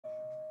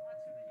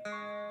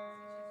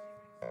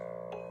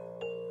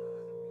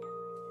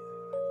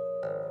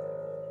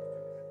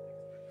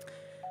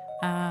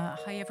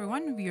Hi,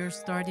 everyone. We are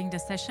starting the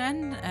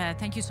session.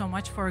 Thank you so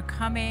much for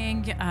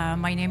coming.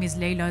 My name is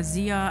Leila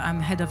Zia. I'm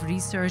head of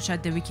research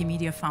at the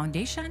Wikimedia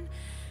Foundation.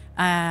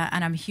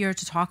 And I'm here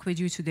to talk with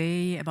you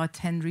today about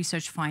 10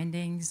 research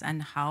findings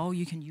and how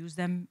you can use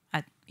them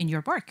in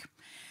your work.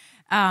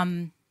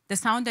 The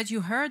sound that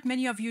you heard,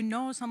 many of you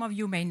know, some of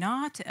you may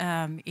not.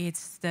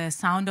 It's the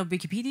sound of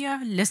Wikipedia.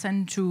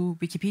 Listen to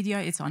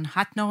Wikipedia. It's on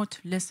Hatnote,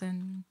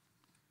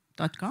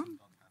 listen.com.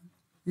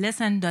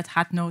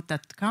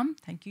 Listen.hatnote.com,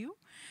 thank you.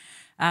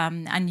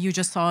 And you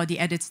just saw the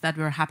edits that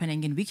were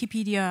happening in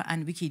Wikipedia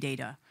and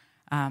Wikidata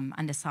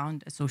and the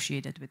sound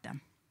associated with them.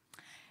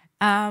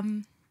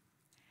 I'm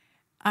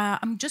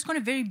just going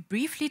to very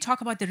briefly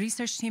talk about the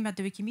research team at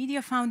the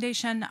Wikimedia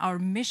Foundation. Our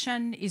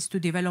mission is to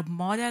develop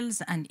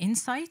models and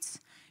insights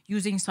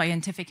using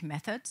scientific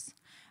methods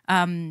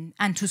and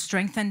to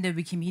strengthen the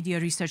Wikimedia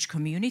research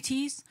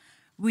communities.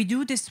 We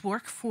do this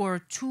work for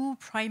two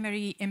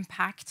primary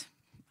impact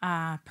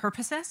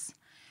purposes.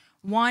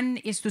 One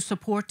is to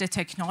support the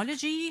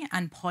technology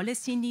and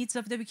policy needs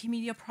of the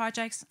Wikimedia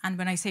projects. And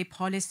when I say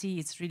policy,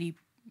 it's really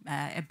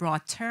a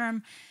broad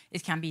term.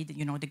 It can be, the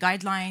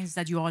guidelines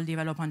that you all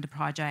develop on the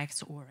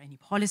projects or any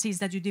policies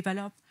that you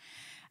develop,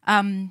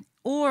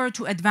 or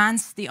to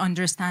advance the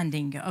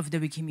understanding of the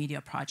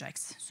Wikimedia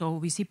projects. So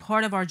we see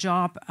part of our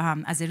job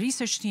as a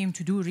research team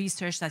to do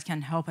research that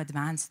can help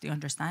advance the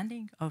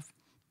understanding of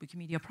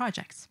Wikimedia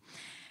projects.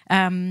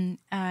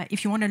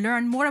 If you want to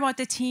learn more about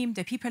the team,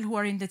 the people who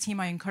are in the team,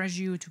 I encourage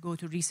you to go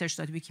to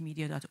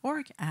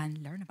research.wikimedia.org and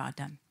learn about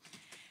them.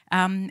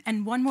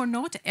 And one more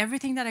note,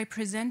 everything that I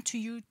present to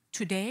you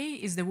today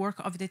is the work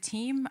of the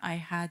team. I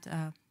had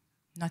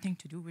nothing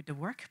to do with the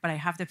work, but I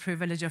have the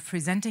privilege of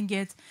presenting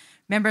it.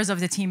 Members of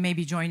the team may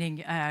be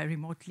joining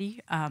remotely,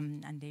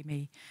 and they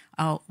may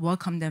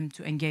welcome them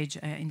to engage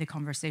in the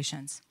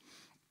conversations.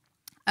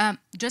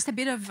 Just a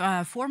bit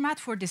of format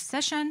for this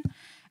session.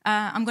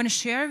 I'm going to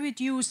share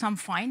with you some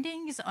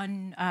findings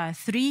on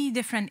 3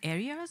 different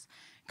areas: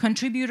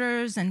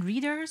 contributors and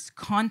readers,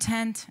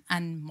 content,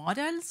 and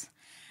models.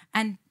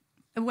 And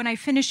when I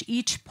finish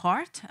each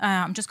part,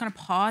 I'm just going to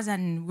pause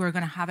and we're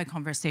going to have a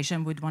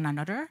conversation with one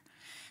another.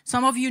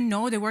 Some of you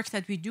know the work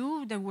that we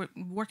do. The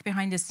work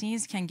behind the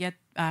scenes can get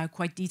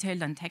quite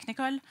detailed and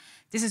technical.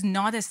 This is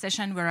not a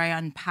session where I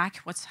unpack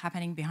what's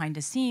happening behind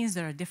the scenes.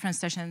 There are different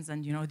sessions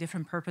and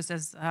different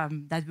purposes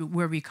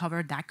where we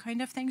cover that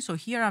kind of thing. So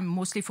here I'm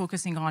mostly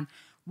focusing on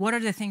what are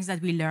the things that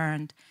we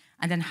learned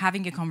and then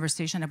having a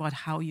conversation about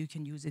how you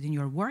can use it in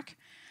your work.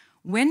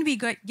 When we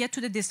get to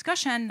the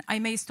discussion, I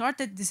may start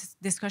this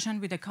discussion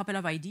with a couple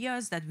of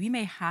ideas that we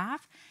may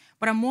have,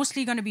 but I'm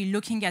mostly going to be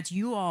looking at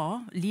you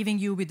all, leaving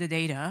you with the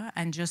data,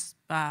 and just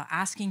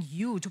asking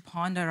you to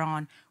ponder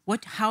on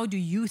how do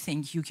you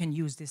think you can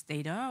use this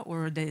data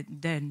or the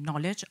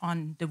knowledge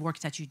on the work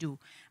that you do.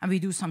 And we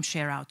do some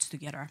share-outs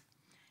together.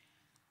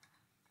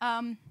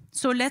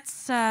 So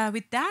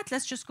with that,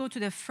 let's just go to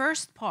the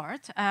first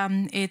part.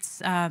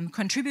 It's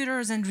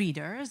contributors and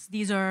readers.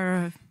 These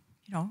are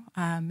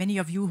many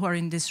of you who are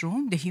in this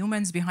room, the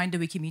humans behind the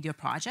Wikimedia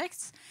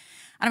projects.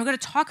 And I'm going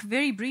to talk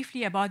very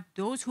briefly about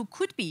those who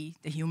could be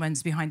the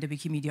humans behind the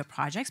Wikimedia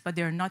projects, but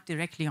they're not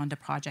directly on the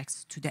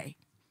projects today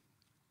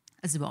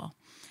as well.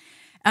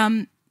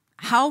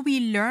 How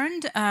we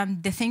learned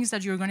the things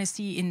that you're going to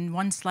see in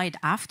one slide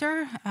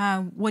after.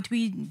 What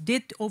we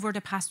did over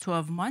the past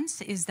 12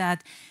 months is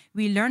that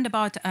we learned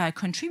about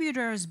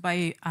contributors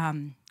by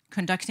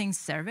conducting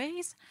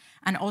surveys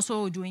and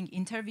also doing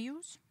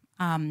interviews.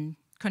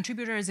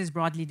 Contributors is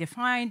broadly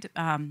defined,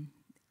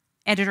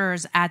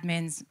 editors,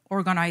 admins,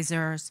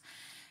 organizers,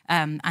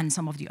 and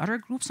some of the other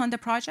groups on the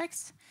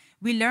projects.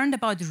 We learned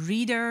about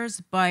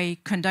readers by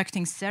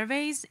conducting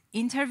surveys,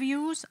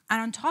 interviews,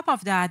 and on top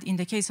of that, in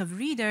the case of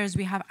readers,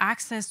 we have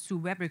access to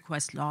web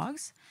request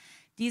logs.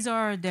 These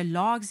are the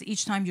logs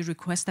each time you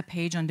request a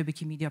page on the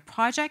Wikimedia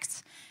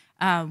projects.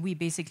 We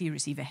basically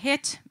receive a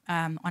hit.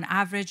 On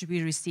average,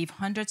 we receive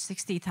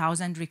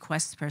 160,000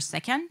 requests per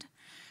second.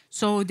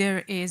 So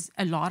there is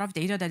a lot of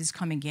data that is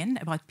coming in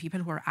about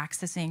people who are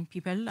accessing,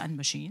 people and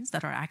machines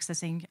that are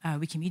accessing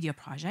Wikimedia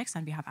projects,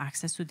 and we have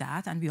access to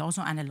that, and we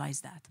also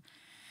analyze that.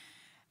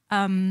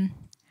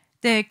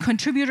 The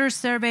contributor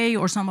survey,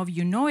 or some of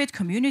you know it,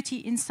 Community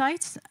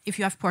Insights. If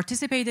you have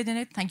participated in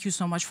it, thank you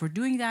so much for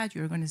doing that.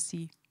 You're going to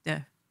see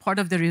the part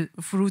of the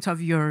fruit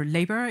of your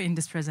labor in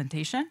this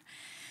presentation.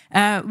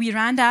 We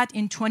ran that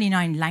in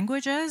 29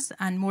 languages,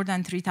 and more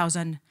than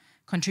 3,000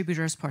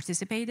 contributors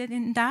participated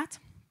in that.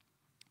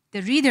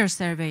 The reader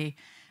survey,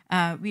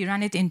 we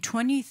ran it in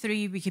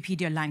 23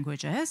 Wikipedia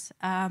languages.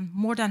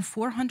 More than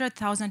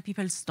 400,000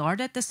 people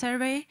started the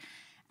survey,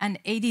 and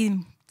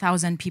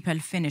 80,000 people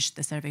finished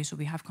the survey, so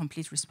we have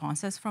complete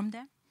responses from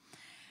them.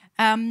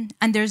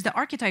 And there's the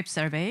archetype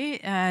survey.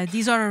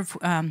 This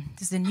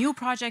is a new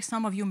project.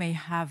 Some of you may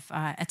have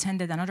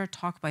attended another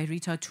talk by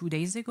Rita 2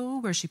 days ago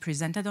where she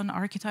presented on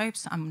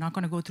archetypes. I'm not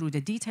going to go through the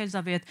details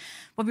of it,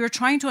 but we were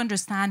trying to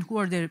understand who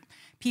are the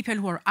people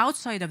who are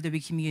outside of the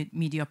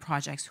Wikimedia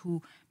projects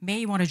who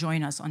may want to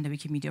join us on the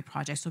Wikimedia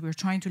project. So we're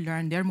trying to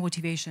learn their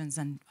motivations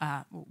and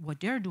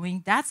what they're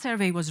doing. That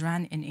survey was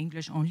run in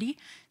English only.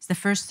 It's the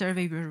first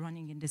survey we're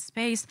running in this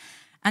space,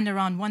 and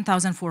around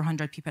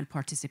 1,400 people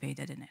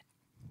participated in it.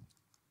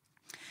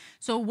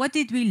 So what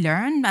did we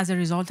learn as a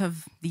result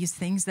of these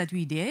things that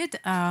we did?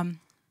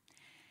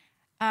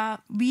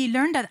 We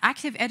learned that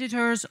active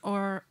editors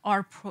are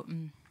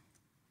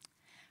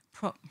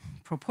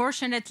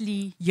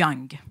proportionately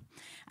young.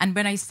 And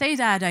when I say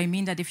that, I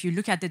mean that if you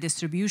look at the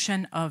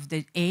distribution of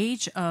the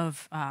age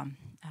of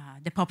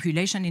the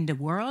population in the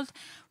world,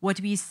 what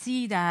we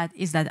see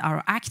is that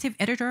our active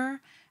editor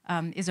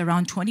is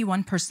around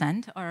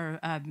 21%, or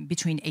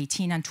between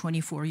 18 and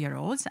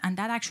 24-year-olds, and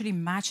that actually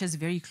matches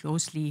very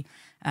closely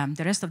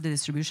the rest of the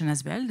distribution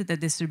as well, the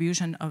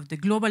distribution of the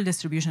global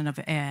distribution of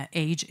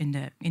age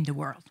in the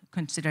world,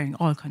 considering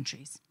all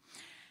countries.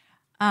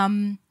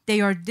 They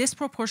are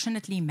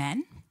disproportionately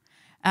men.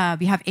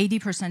 We have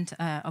 80%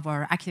 of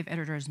our active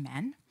editors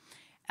men,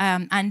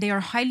 and they are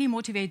highly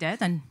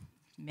motivated, and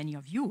many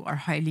of you are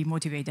highly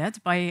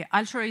motivated by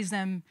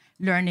altruism,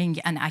 learning,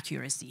 and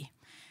accuracy.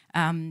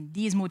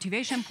 These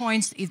motivation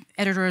points,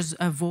 editors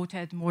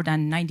voted more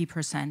than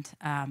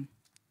 90%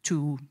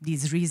 to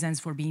these reasons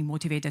for being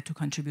motivated to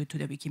contribute to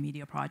the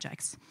Wikimedia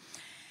projects.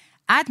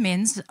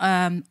 Admins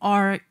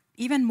are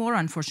even more,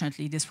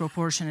 unfortunately,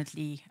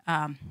 disproportionately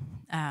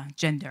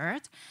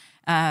gendered.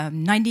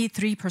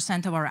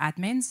 93% of our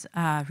admins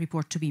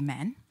report to be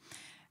men.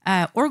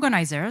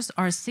 Organizers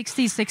are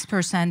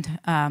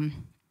 66%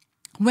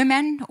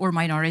 women or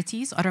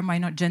minorities, other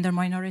gender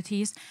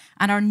minorities,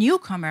 and our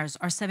newcomers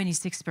are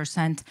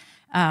 76%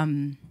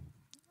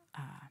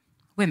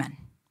 women.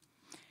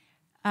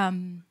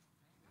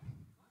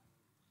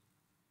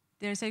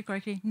 Did I say it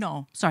correctly?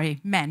 No,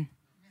 sorry, men.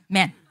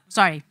 Men,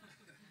 sorry.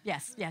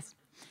 Yes, yes.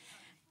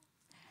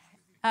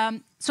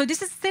 So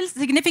this is still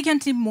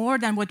significantly more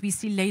than what we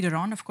see later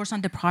on, of course,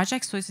 on the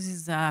project. So this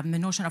is the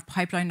notion of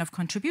pipeline of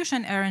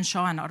contribution. Aaron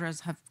Shaw and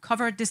others have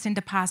covered this in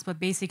the past, but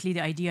basically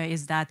the idea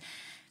is that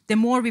the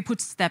more we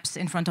put steps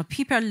in front of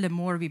people, the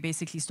more we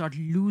basically start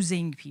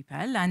losing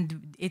people,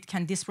 and it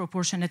can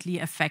disproportionately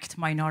affect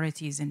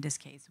minorities, in this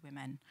case,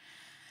 women.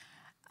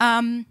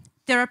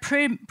 There are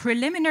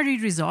preliminary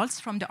results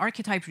from the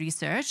archetype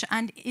research,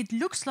 and it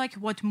looks like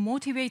what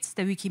motivates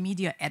the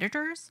Wikimedia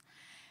editors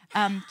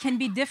can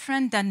be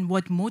different than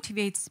what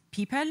motivates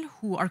people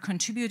who are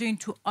contributing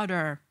to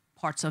other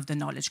parts of the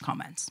knowledge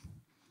commons.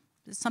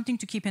 There's something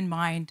to keep in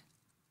mind.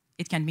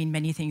 It can mean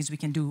many things. We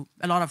can do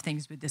a lot of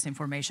things with this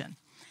information.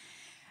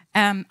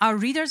 Our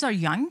readers are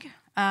young.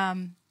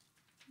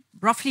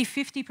 Roughly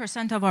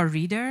 50% of our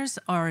readers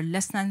are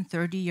less than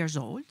 30 years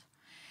old.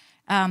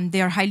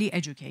 They are highly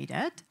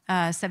educated,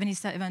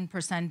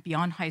 77%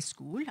 beyond high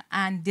school,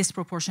 and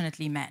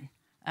disproportionately men.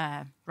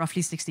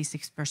 Roughly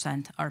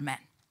 66% are men.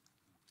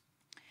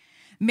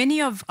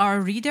 Many of our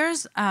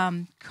readers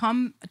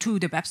come to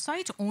the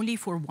website only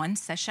for one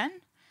session.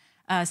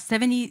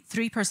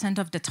 73%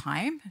 of the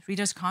time,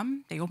 readers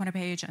come, they open a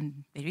page,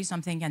 and they read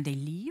something, and they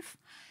leave.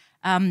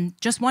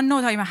 Just one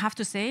note I have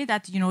to say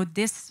that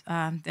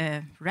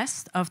the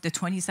rest of the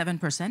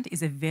 27%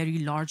 is a very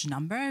large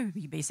number.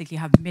 We basically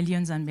have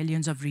millions and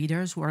millions of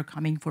readers who are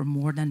coming for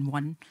more than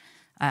one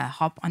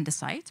hop on the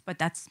site, but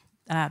that's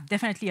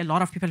definitely a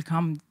lot of people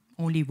come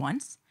only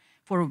once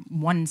for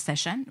one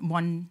session,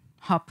 one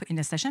hop in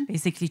a session,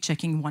 basically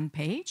checking one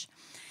page.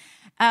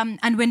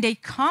 And when they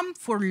come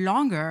for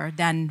longer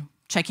than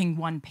checking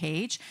one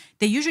page,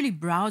 they usually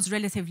browse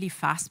relatively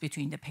fast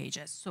between the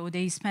pages. So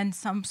they spend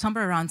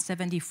somewhere around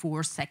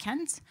 74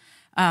 seconds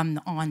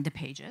on the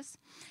pages.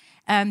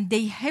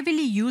 They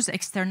heavily use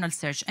external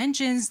search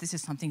engines. This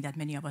is something that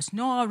many of us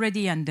know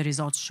already, and the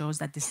results shows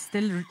that this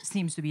still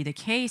seems to be the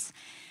case.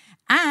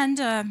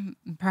 And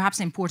perhaps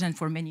important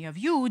for many of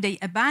you, they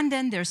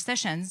abandon their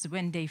sessions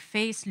when they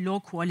face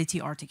low-quality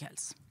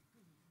articles.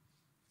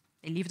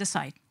 They leave the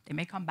site. They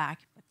may come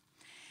back. But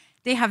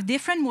they have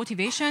different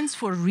motivations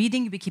for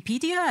reading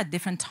Wikipedia at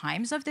different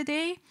times of the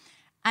day,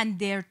 and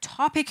their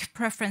topic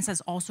preferences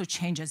also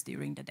changes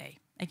during the day.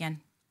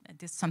 Again,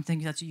 this is something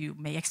that you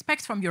may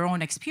expect from your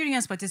own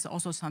experience, but it's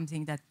also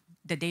something that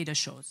the data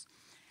shows.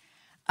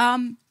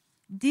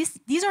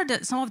 These are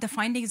some of the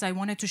findings I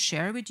wanted to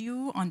share with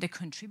you on the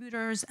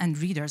contributors and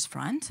readers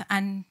front,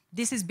 and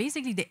this is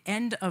basically the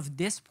end of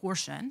this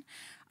portion.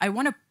 I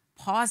want to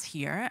pause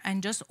here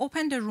and just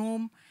open the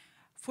room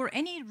for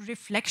any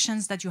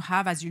reflections that you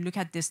have as you look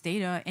at this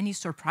data, any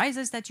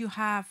surprises that you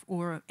have,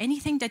 or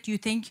anything that you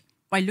think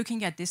by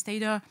looking at this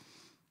data,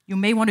 you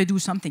may want to do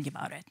something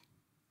about it.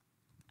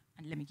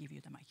 And let me give you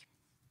the mic.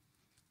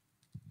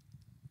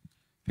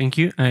 Thank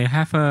you. I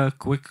have a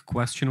quick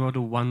question about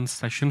the one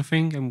session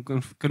thing. I'm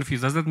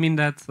confused. Does that mean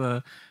that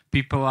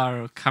people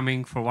are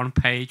coming for one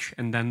page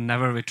and then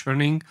never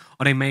returning,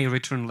 or they may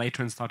return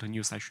later and start a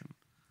new session?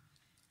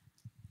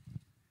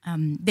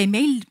 They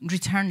may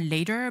return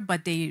later,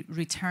 but they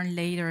return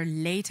later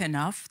late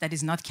enough that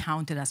is not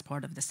counted as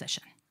part of the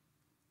session.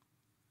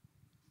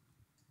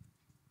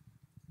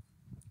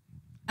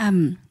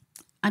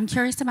 I'm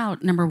curious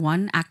about number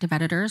one, active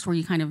editors, where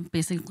you kind of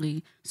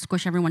basically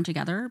squish everyone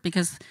together,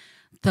 because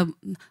the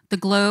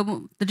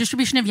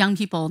distribution of young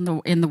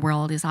people in the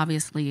world is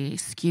obviously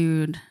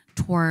skewed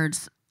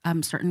towards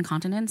certain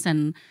continents,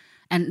 and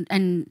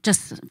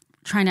just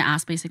trying to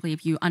ask basically,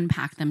 if you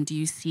unpack them, do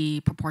you see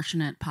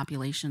proportionate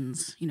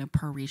populations,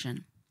 per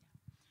region?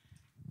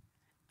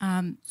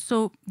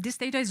 So this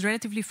data is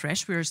relatively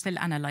fresh. We're still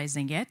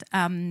analyzing it.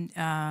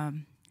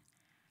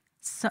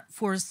 So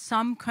for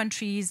some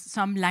countries,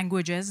 some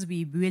languages,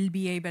 we will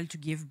be able to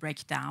give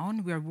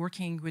breakdown. We're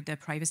working with the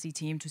privacy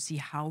team to see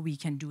how we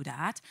can do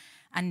that.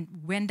 And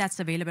when that's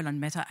available on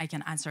Meta, I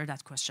can answer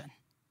that question.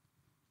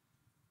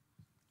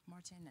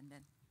 Martin, and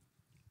then.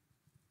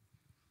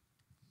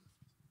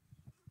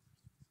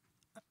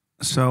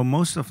 So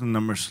most of the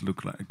numbers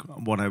look like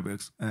what I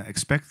would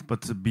expect,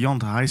 but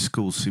beyond high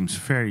school seems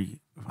very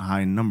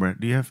high number.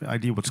 Do you have an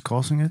idea what's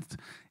causing it?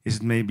 Is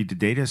it maybe the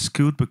data is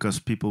skewed because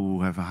people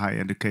who have a high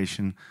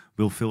education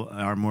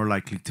are more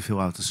likely to fill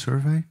out a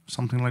survey,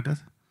 something like that?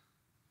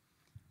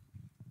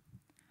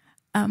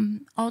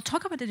 I'll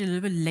talk about it a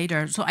little bit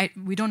later. So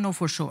we don't know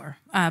for sure.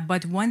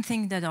 But one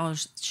thing that I'll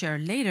share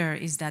later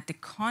is that the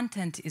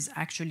content is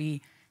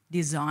actually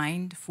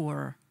designed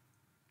for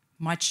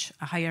much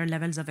higher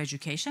levels of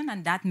education,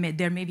 and that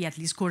there may be at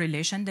least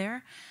correlation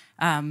there,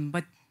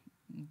 but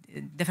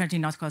definitely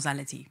not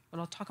causality. But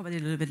I'll talk about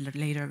it a little bit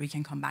later. We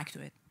can come back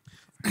to it.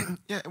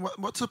 Yeah,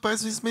 what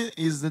surprises me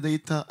is the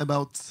data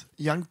about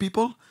young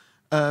people,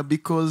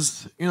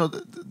 because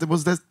there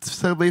was that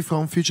survey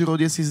from Future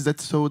Audiences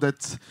that saw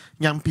that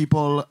young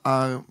people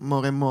are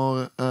more and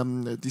more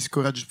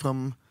discouraged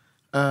from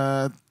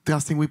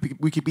trusting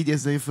Wikipedia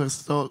as their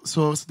first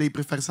source. They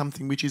prefer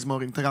something which is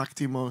more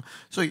interactive.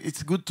 So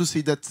it's good to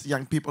see that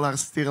young people are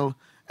still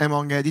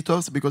among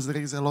editors, because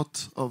there is a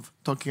lot of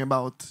talking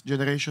about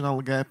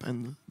generational gap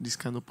and this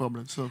kind of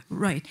problem. So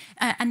right,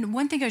 and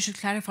one thing I should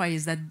clarify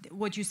is that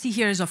what you see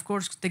here is, of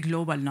course, the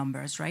global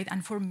numbers, right?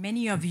 And for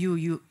many of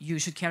you, you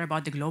should care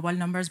about the global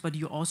numbers, but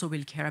you also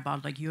will care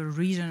about like your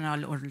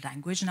regional or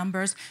language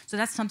numbers. So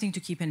that's something to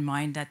keep in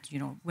mind, that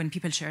when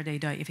people share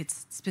data, if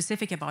it's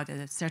specific about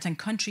a certain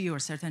country or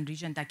certain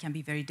region, that can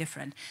be very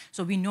different.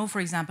 So we know,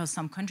 for example,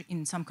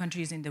 in some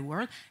countries in the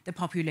world, the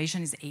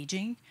population is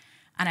aging.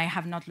 And I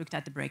have not looked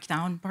at the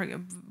breakdown,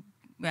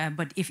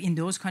 but if in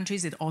those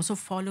countries it also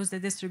follows the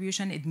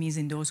distribution, it means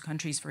in those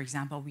countries, for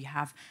example, we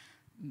have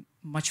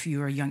much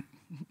fewer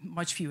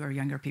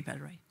younger people,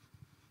 right?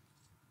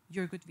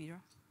 You're good, Vera?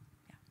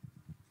 Yeah.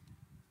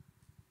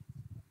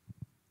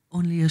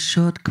 Only a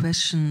short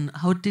question.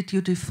 How did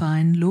you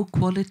define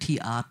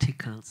low-quality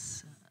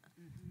articles?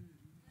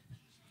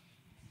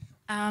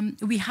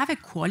 We have a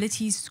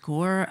quality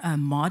score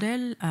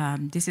model.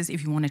 This is,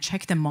 if you want to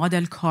check the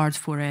model card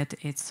for it,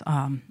 it's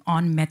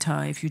on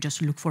Meta. If you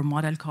just look for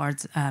model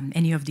cards,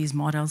 any of these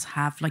models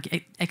have like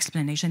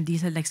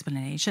detailed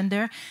explanation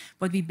there.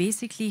 But we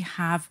basically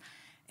have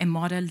a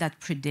model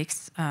that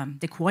predicts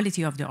the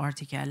quality of the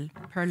article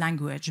per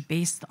language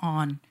based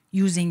on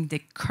using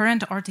the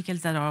current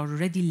articles that are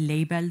already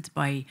labeled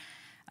by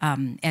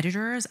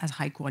editors as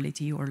high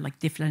quality or like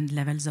different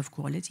levels of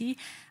quality.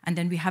 And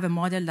then we have a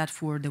model that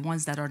for the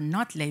ones that are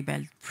not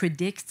labeled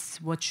predicts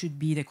what should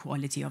be the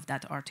quality of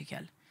that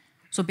article.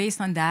 So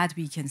based on that,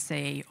 we can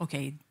say,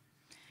 okay,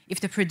 if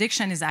the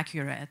prediction is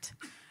accurate,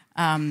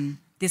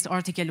 this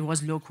article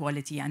was low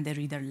quality and the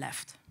reader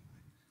left.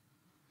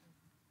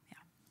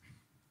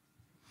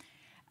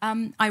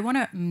 I want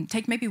to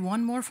take maybe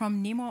one more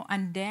from Nemo,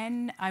 and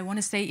then I want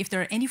to say if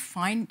there are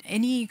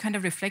any kind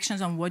of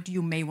reflections on what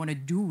you may want to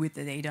do with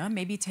the data,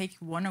 maybe take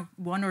one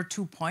or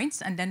 2 points,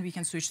 and then we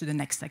can switch to the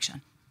next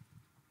section.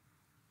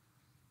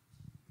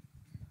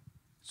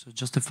 So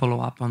just to follow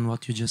up on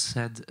what you just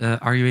said,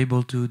 are you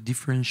able to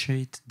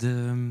differentiate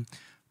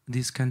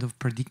this kind of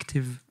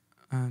predictive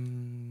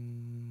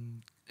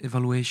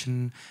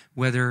evaluation,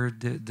 whether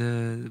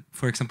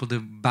for example, the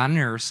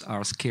banners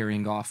are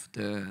scaring off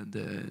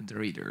the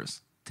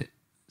readers,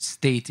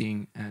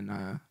 stating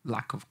a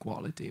lack of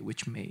quality,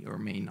 which may or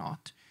may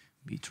not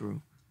be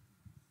true?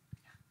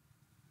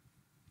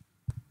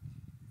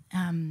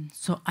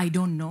 So I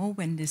don't know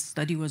when this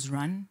study was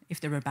run,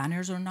 if there were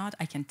banners or not.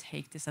 I can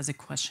take this as a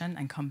question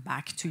and come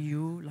back to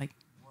you. Like,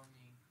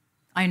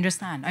 I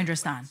understand.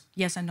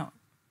 Yes and no.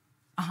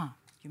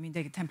 You mean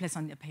the templates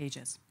on the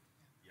pages?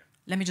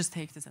 Let me just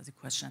take this as a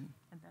question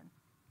and then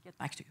get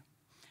back to you.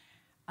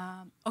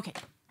 Okay,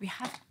 we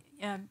have,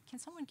 can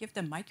someone give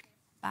the mic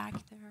back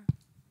there?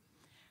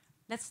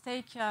 Let's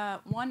take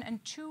 1 and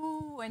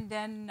 2, and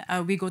then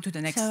we go to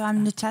the next. So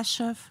I'm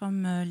Natasha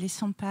from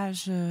Les 100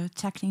 Pages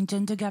Tackling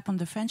Gender Gap on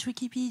the French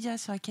Wikipedia.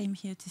 So I came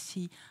here to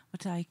see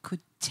what I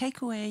could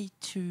take away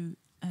to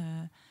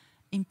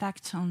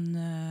impact on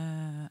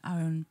our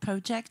own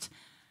project.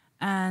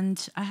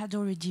 And I had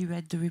already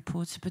read the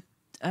reports, but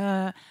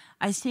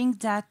I think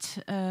that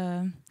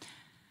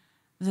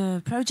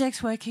the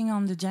projects working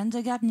on the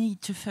gender gap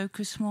need to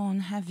focus more on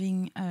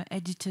having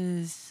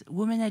editors,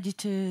 women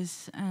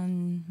editors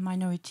and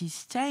minorities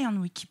stay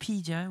on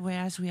Wikipedia,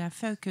 whereas we are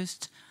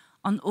focused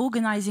on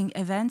organizing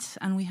events,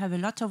 and we have a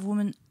lot of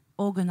women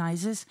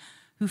organizers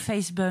who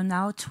face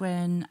burnout,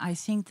 when I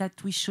think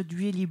that we should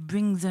really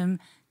bring them,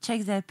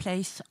 take their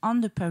place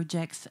on the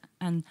projects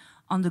and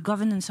on the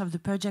governance of the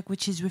project,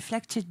 which is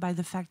reflected by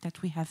the fact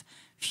that we have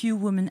few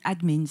women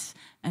admins,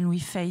 and we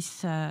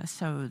face,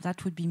 so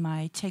that would be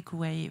my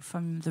takeaway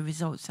from the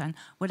results and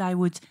what I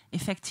would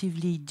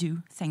effectively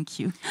do. Thank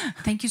you.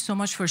 Thank you so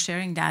much for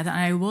sharing that. And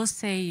I will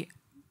say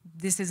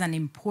this is an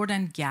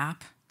important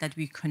gap that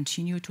we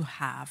continue to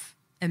have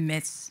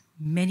amidst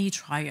many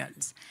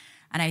trials.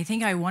 And I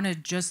think I want to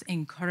just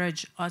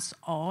encourage us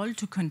all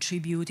to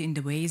contribute in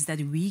the ways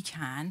that we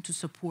can to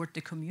support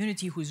the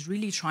community who's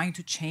really trying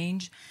to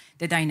change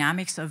the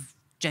dynamics of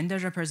gender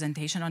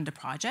representation on the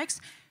projects,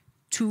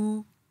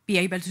 to be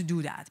able to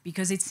do that.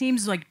 Because it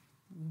seems like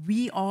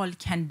we all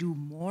can do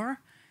more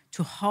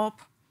to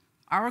help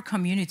our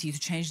community to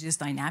change this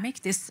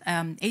dynamic. This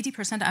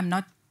 80%, I'm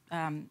not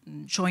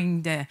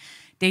showing the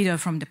data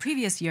from the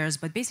previous years,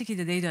 but basically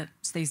the data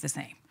stays the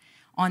same.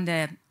 On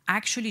the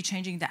actually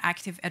changing the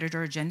active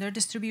editor gender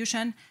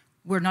distribution,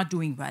 we're not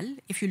doing well.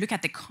 If you look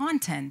at the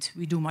content,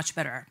 we do much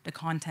better. The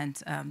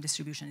content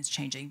distribution is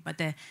changing, but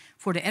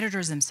for the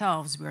editors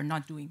themselves, we're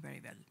not doing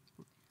very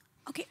well.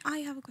 Okay, I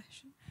have a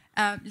question.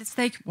 Let's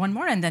take one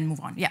more and then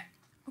move on. Yeah.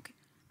 Okay.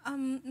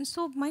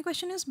 So my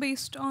question is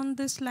based on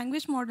this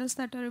language models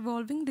that are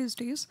evolving these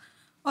days.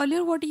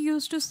 Earlier, what you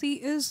used to see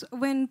is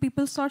when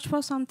people search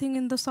for something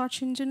in the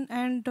search engine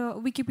and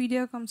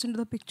Wikipedia comes into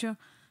the picture.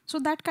 So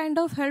that kind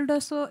of helped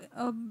us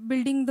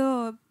building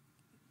the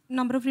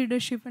number of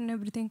readership and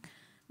everything.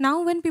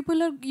 Now, when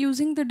people are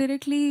using the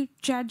directly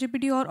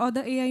ChatGPT or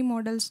other AI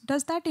models,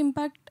 does that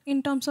impact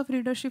in terms of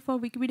readership for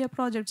Wikipedia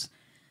projects?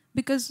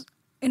 Because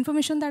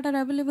information that are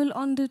available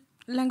on the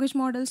language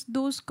models,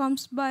 those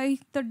comes by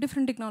the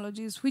different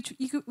technologies, which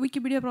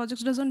Wikipedia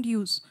projects doesn't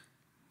use.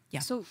 Yeah.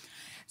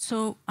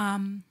 So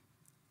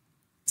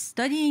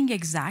studying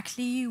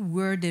exactly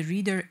where the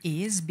reader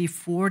is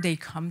before they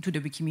come to the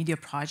Wikimedia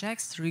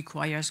projects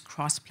requires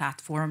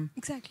cross-platform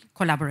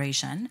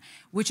collaboration,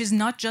 which is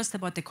not just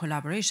about the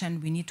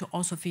collaboration. We need to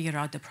also figure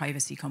out the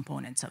privacy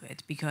components of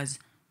it, because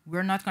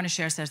we're not going to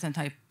share certain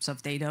types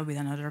of data with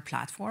another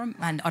platform,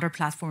 and other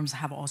platforms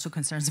have also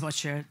concerns about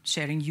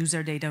sharing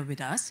user data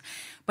with us.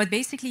 But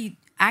basically,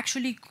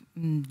 actually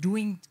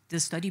doing the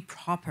study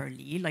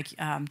properly, like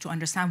to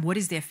understand what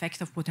is the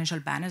effect of potential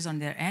banners on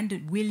their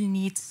end, will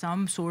need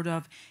some sort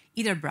of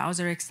either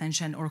browser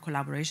extension or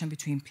collaboration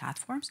between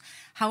platforms.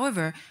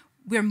 However,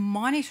 we're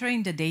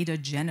monitoring the data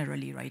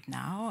generally right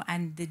now,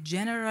 and the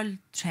general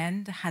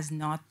trend has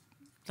not,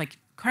 like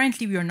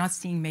currently we are not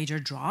seeing major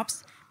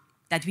drops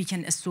that we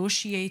can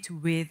associate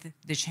with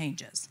the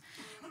changes.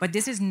 But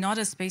this is not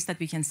a space that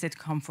we can sit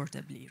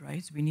comfortably,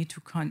 right? We need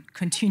to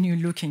continue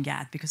looking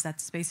at, because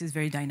that space is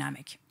very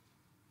dynamic.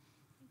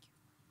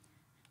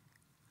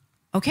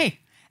 Okay,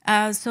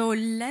 so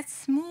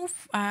let's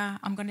move.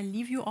 I'm gonna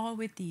leave you all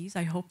with these.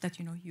 I hope that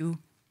you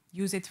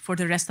use it for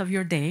the rest of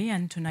your day,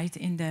 and tonight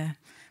in the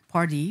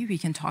party, we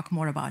can talk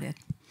more about it.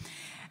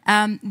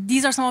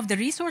 These are some of the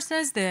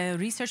resources, the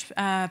research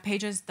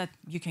pages that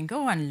you can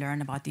go and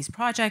learn about these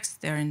projects.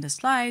 They're in the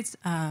slides.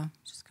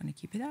 Just gonna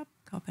keep it up,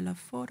 couple of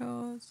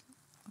photos.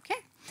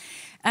 Okay,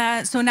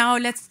 so now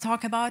let's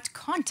talk about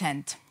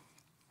content.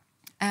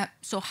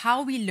 So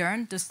how we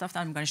learned the stuff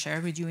that I'm gonna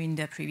share with you in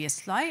the previous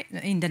slide,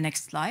 in the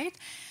next slide.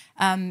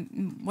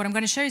 What I'm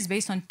going to share is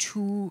based on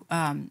two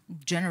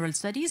general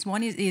studies.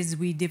 One is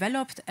we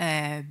developed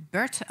a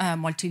BERT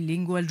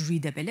multilingual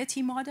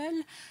readability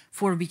model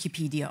for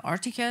Wikipedia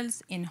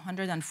articles in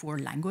 104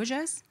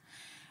 languages.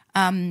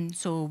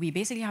 So we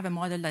basically have a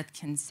model that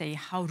can say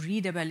how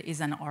readable is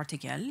an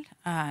article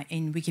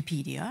in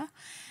Wikipedia.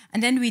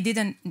 And then we did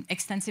an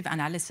extensive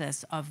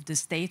analysis of the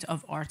state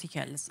of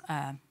articles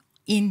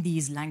in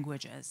these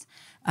languages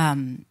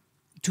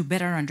to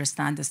better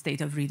understand the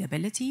state of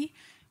readability.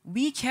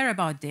 We care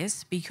about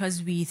this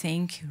because we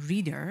think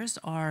readers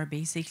are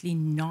basically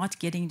not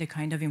getting the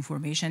kind of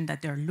information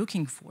that they're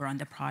looking for on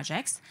the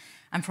projects.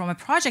 And from a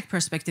project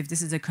perspective,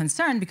 this is a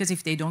concern, because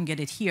if they don't get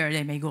it here,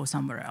 they may go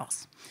somewhere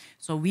else.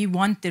 So we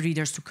want the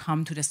readers to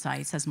come to the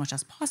sites as much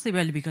as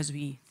possible, because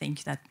we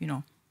think that,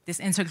 this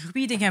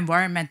encyclopedic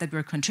environment that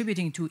we're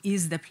contributing to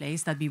is the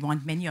place that we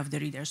want many of the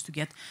readers to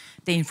get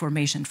the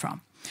information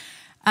from.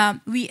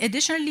 We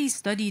additionally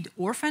studied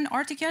orphan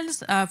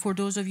articles. For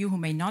those of you who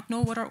may not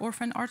know what are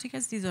orphan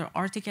articles, these are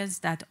articles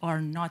that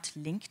are not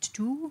linked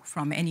to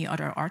from any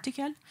other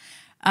article.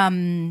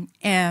 In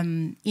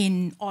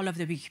all of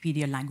the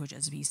Wikipedia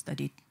languages, we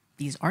studied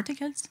these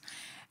articles.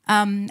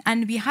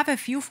 And we have a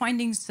few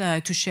findings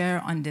to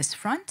share on this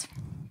front.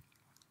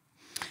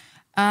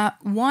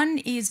 One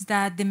is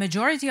that the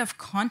majority of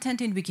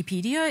content in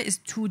Wikipedia is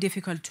too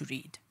difficult to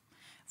read.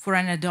 For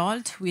an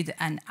adult with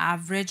an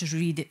average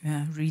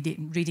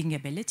reading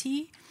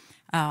ability,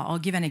 I'll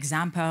give an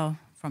example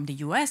from the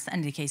US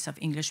and the case of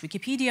English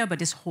Wikipedia, but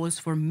this holds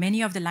for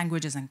many of the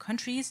languages and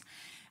countries.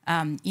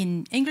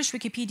 In English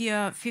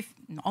Wikipedia,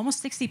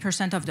 almost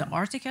 60% of the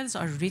articles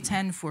are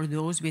written for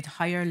those with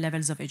higher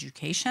levels of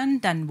education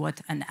than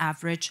what an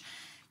average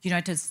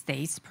United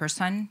States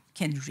person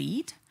can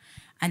read.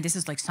 And this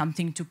is like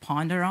something to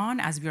ponder on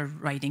as we're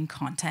writing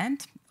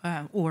content,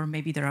 or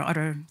maybe there are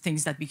other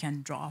things that we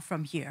can draw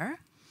from here.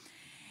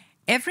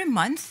 Every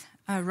month,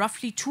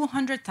 roughly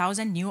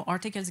 200,000 new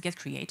articles get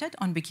created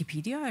on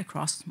Wikipedia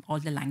across all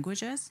the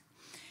languages.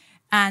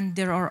 And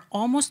there are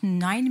almost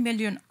 9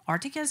 million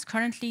articles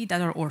currently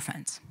that are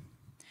orphans.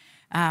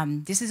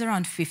 This is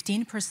around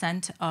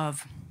 15%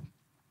 of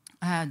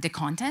the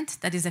content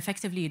that is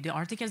effectively the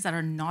articles that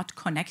are not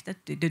connected,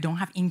 they don't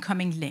have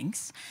incoming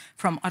links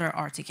from other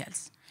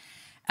articles.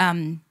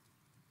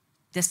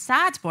 The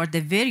sad part,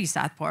 the very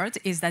sad part,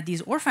 is that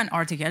these orphan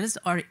articles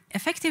are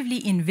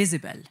effectively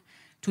invisible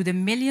to the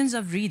millions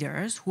of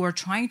readers who are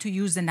trying to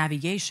use the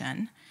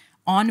navigation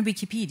on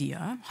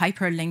Wikipedia,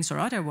 hyperlinks or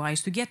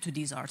otherwise, to get to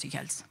these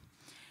articles.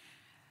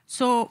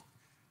 So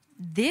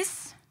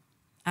this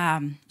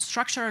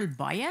structural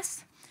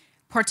bias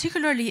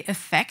particularly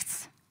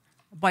affects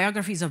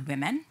biographies of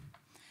women.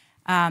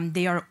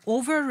 They are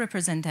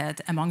overrepresented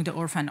among the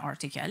orphan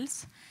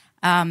articles.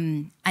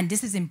 And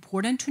this is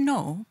important to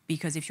know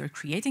because if you're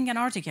creating an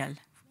article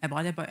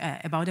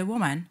about a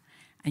woman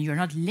and you're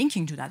not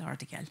linking to that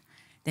article,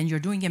 then you're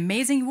doing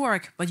amazing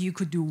work, but you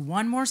could do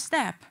one more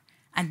step.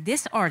 And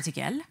this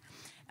article,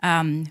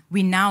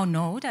 we now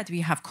know that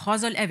we have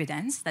causal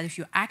evidence that if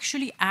you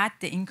actually add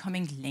the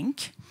incoming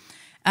link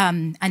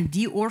and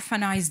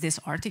de-orphanize this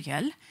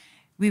article,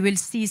 we will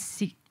see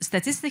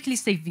statistically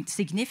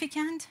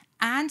significant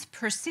and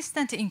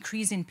persistent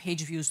increase in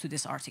page views to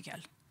this article.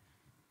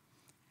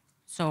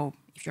 So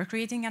if you're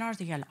creating an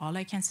article, all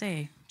I can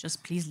say,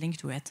 just please link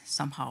to it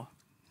somehow.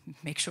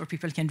 Make sure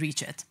people can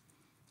reach it.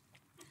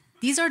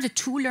 These are the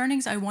two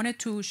learnings I wanted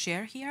to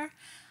share here.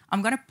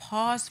 I'm going to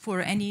pause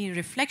for any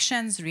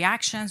reflections,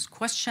 reactions,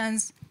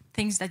 questions,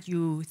 things that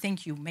you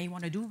think you may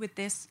want to do with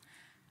this.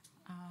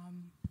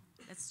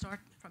 Let's start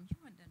from you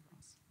and then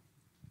Ross.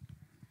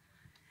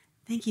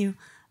 Thank you.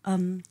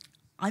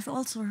 I've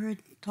also heard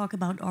talk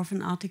about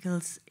orphan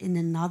articles in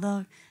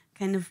another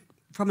kind of,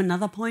 from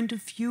another point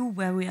of view,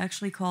 where we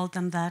actually called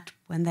them that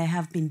when they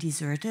have been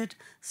deserted.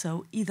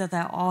 So either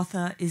their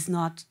author is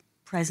not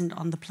present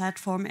on the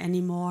platform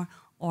anymore,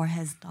 or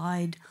has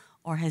died,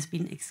 or has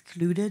been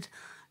excluded.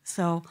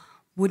 So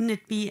wouldn't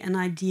it be an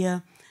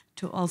idea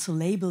to also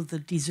label the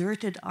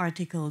deserted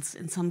articles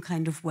in some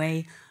kind of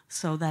way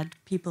so that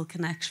people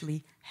can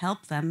actually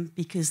help them,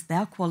 because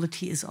their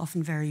quality is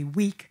often very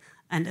weak,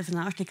 and if an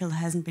article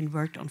hasn't been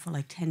worked on for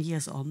like 10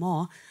 years or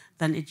more,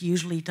 then it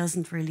usually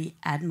doesn't really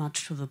add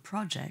much to the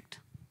project.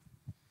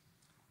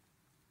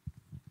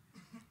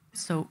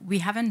 So we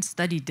haven't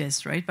studied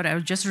this, right? But I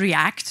will just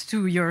react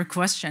to your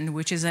question,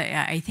 which is,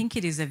 I think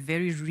it is a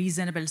very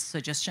reasonable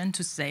suggestion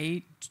to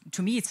say,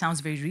 to me it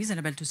sounds very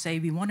reasonable to say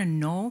we want to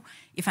know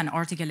if an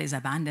article is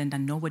abandoned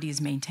and nobody is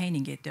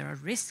maintaining it. There are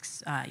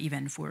risks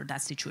even for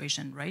that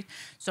situation, right?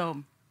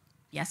 So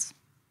yes,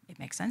 it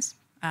makes sense.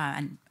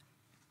 And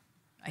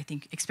I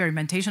think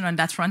experimentation on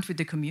that front with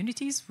the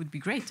communities would be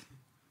great.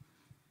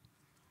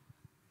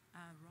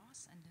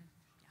 Ross and then,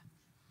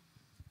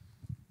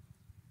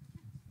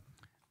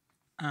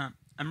 yeah.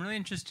 I'm really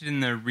interested in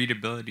the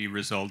readability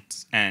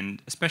results,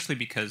 and especially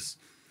because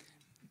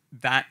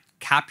that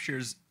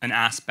captures an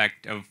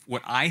aspect of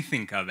what I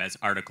think of as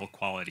article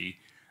quality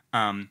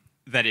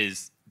that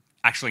is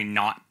actually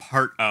not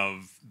part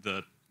of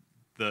the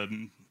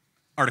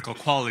article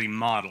quality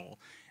model.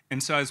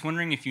 And so I was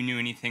wondering if you knew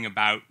anything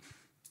about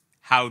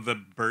how the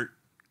BERT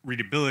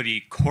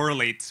readability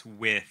correlates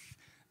with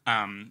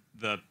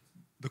the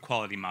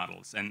quality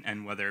models,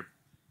 and whether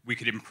we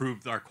could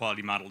improve our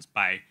quality models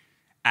by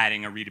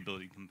adding a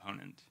readability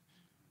component.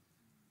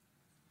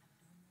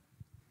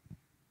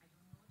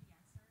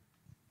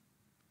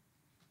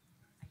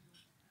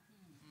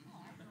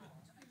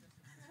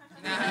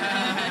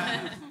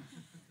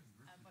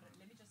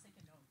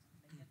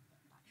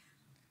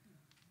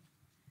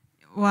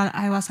 Well,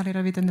 I was a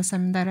little bit in the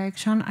same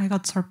direction. I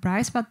got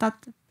surprised by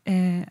that,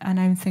 and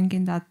I'm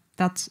thinking that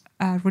that's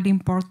really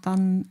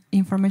important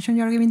information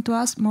you're giving to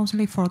us,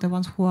 mostly for the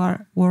ones who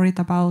are worried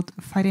about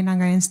fighting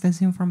against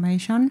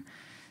disinformation.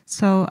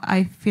 So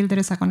I feel there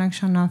is a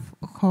connection of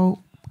how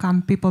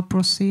can people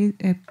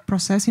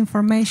process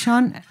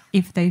information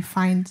if they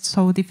find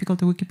so difficult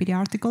Wikipedia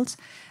articles,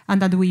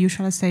 and that we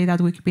usually say that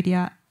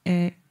Wikipedia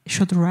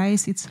should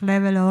raise its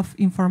level of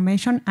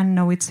information, and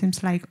now it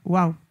seems like,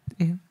 wow,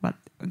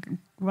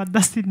 what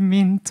does it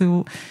mean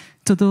to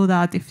do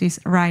that if it's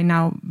right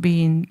now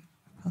being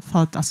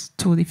thought as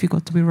too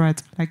difficult to be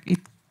read? Like, it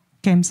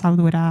came out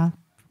with a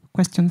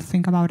question to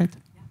think about it.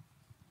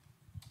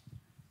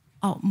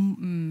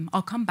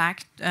 I'll come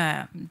back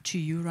to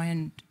you,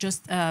 Ryan.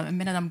 Just a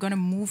minute. I'm going to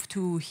move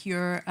to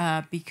here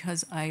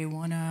because I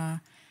want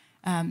to...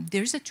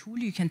 there's a tool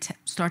you can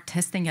start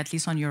testing at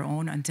least on your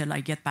own until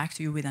I get back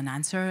to you with an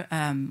answer.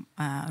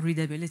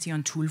 Readability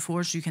on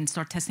Toolforge. You can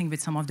start testing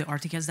with some of the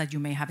articles that you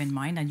may have in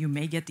mind, and you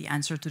may get the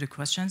answer to the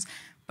questions.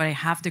 But I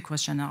have the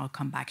question, and I'll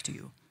come back to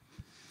you.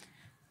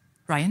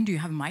 Ryan, do you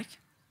have a mic?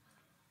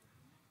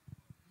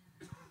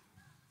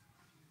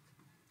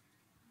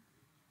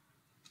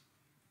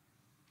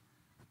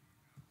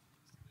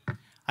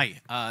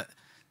 Hi.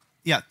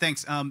 Yeah,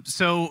 thanks.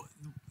 So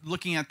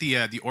looking at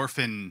the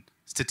orphan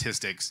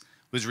statistics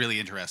was really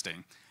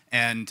interesting.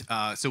 And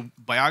so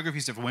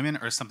biographies of women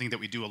are something that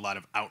we do a lot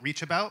of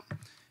outreach about.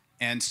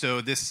 And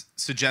so this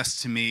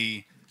suggests to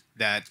me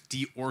that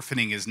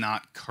de-orphaning is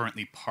not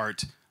currently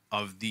part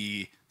of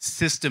the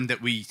system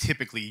that we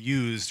typically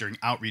use during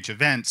outreach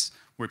events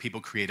where people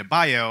create a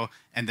bio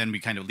and then we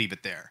kind of leave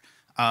it there.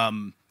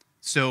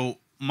 So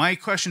my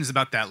question is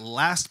about that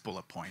last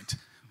bullet point,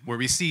 where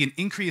we see an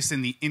increase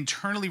in the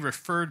internally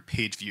referred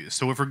page views.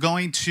 So if we're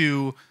going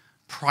to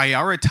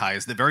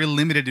prioritize the very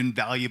limited and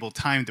valuable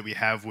time that we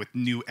have with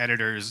new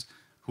editors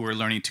who are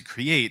learning to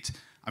create,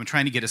 I'm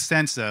trying to get a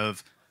sense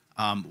of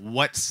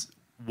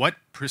what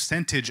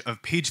percentage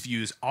of page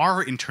views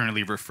are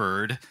internally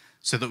referred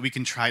so that we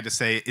can try to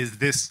say, is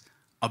this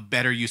a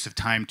better use of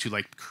time to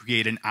like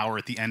create an hour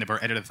at the end of our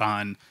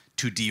editathon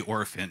to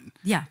de-orphan?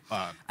 Yeah,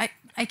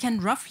 I can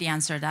roughly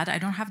answer that. I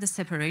don't have the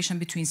separation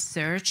between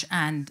search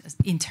and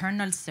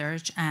internal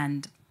search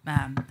and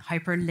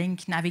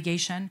hyperlink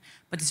navigation,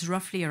 but it's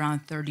roughly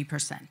around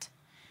 30%.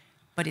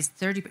 But it's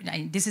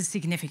 30. This is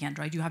significant,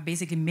 right? You have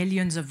basically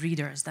millions of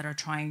readers that are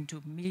trying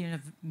to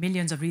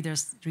millions of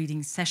readers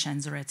reading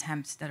sessions or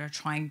attempts that are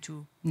trying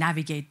to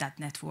navigate that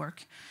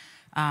network,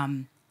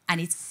 and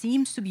it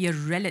seems to be a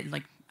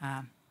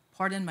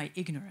pardon my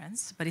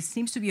ignorance, but it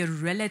seems to be a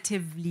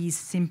relatively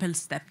simple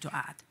step to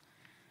add,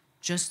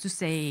 just to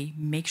say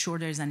make sure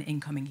there's an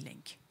incoming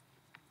link.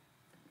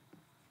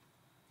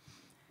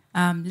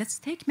 Let's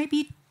take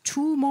maybe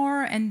 2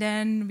 more and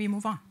then we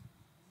move on.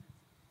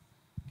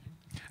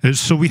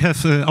 So we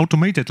have an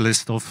automated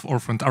list of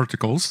orphaned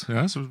articles,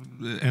 yeah?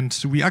 And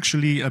we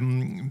actually,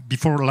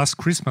 before last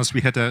Christmas,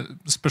 we had a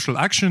special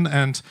action,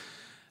 and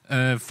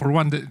for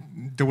one,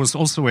 there was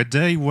also a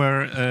day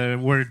where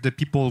the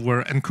people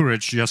were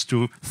encouraged just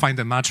to find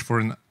a match for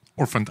an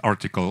orphaned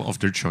article of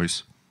their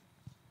choice.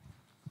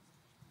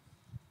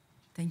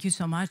 Thank you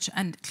so much.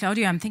 And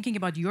Claudia, I'm thinking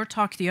about your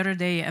talk the other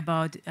day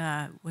about,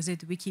 was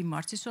it Wiki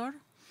Martisor?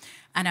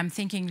 And I'm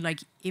thinking, like,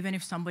 even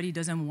if somebody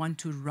doesn't want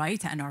to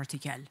write an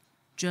article,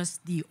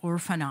 just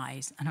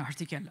de-orphanize an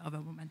article of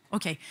a woman.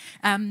 Okay,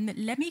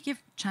 let me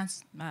give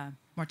chance,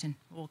 Martin,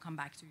 we'll come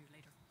back to you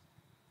later.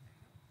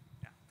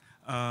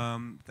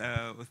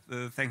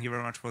 Thank you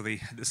very much for the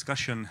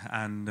discussion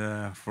and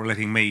for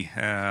letting me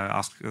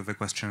ask the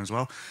question as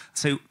well.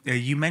 So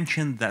you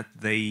mentioned that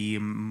the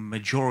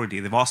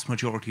vast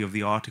majority of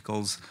the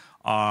articles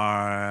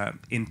are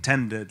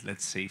intended,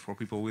 let's say, for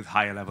people with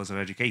higher levels of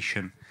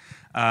education.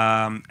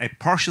 A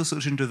partial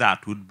solution to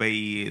that would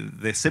be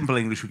the simple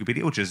English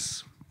Wikipedia, which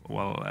is,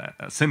 well,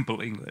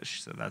 simple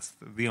English. So that's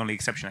the only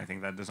exception, I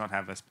think, that does not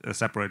have a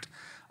separate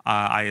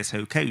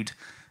ISO code.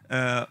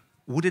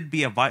 Would it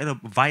be a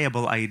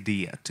viable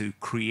idea to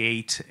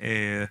create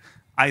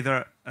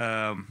either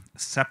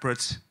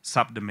separate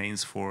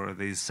subdomains for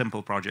these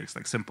simple projects,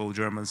 like simple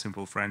German,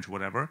 simple French,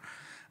 whatever,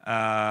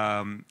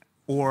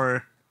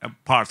 or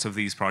parts of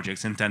these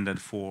projects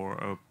intended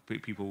for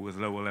people with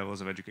lower levels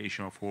of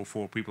education, or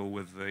for people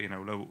with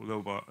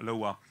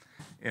lower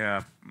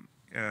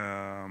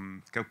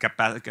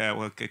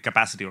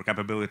capacity or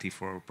capability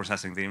for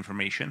processing the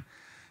information?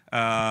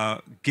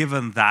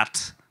 Given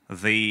that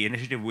the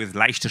initiative with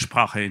Leichte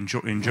Sprache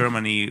in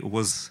Germany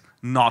was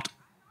not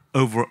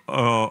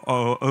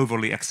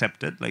overly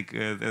accepted. Like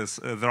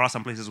there are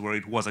some places where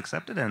it was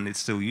accepted and it's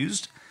still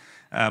used.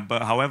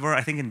 But however,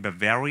 I think in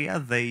Bavaria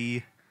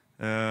they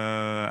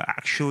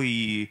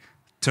actually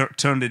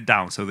turned it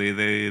down. So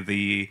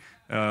the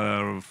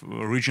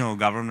regional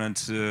government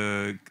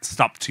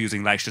stopped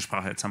using Leichte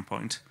Sprache at some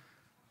point.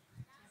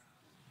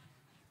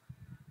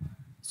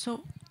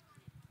 So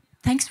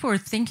thanks for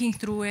thinking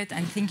through it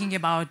and thinking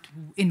about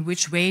in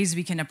which ways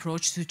we can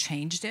approach to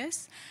change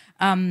this.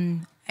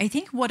 I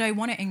think what I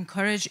want to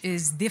encourage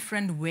is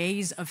different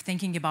ways of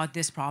thinking about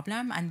this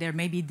problem, and there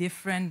may be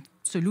different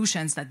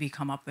solutions that we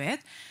come up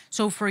with.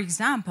 So for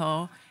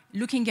example,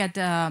 looking at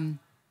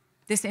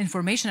this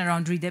information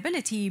around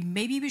readability,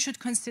 maybe we should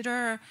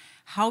consider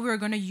how we're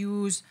going to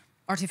use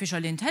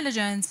artificial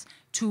intelligence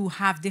to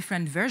have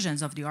different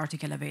versions of the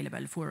article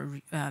available for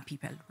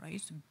people,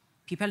 right?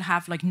 People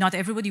have, like, not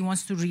everybody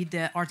wants to read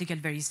the article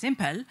very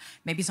simple.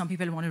 Maybe some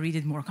people want to read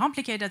it more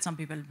complicated. Some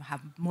people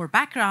have more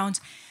backgrounds.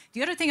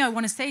 The other thing I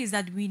want to say is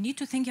that we need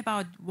to think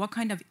about what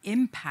kind of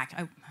impact,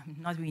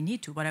 not we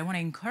need to, but I want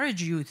to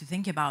encourage you to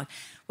think about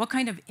what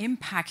kind of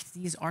impact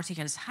these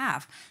articles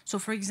have. So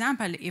for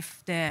example,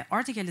 if the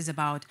article is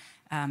about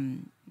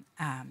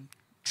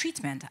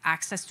treatment,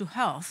 access to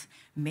health,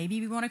 maybe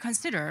we want to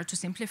consider to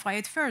simplify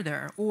it further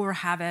or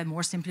have a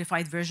more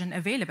simplified version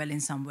available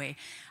in some way.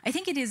 I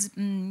think it is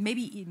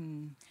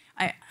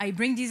I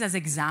bring these as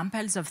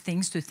examples of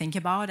things to think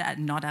about,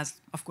 not as,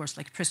 of course,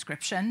 like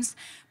prescriptions.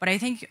 But I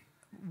think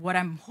what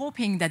I'm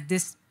hoping that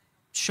this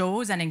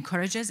shows and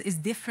encourages is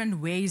different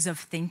ways of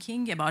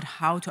thinking about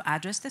how to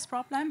address this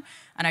problem.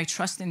 And I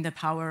trust in the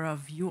power of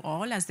you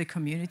all as the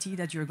community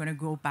that you're going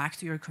to go back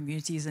to your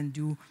communities and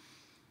do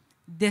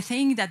the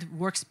thing that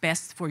works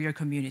best for your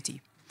community.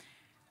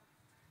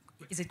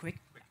 Is it quick?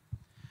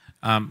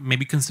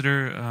 Maybe consider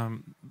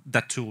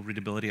that tool,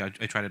 readability.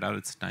 I tried it out.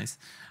 It's nice.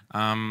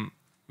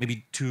 Maybe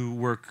to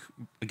work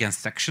against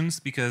sections,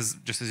 because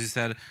just as you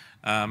said,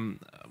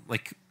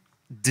 like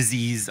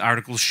disease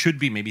articles should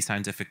be maybe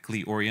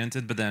scientifically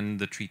oriented, but then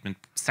the treatment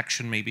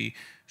section maybe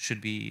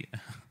should be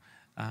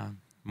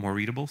more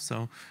readable.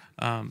 So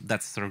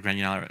that's sort of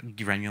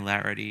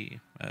granularity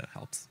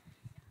helps.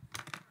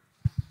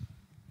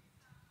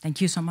 Thank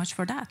you so much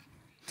for that.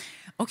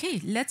 Okay,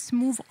 let's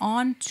move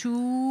on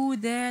to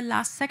the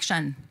last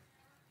section.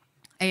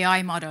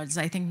 AI models.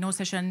 I think no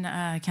session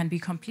can be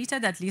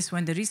completed, at least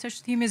when the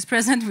research team is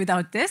present,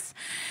 without this.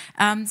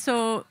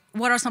 So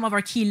what are some of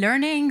our key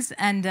learnings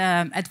and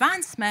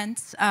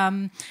advancements?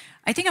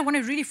 I think I want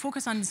to really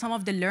focus on some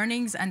of the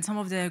learnings and some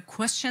of the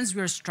questions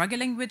we're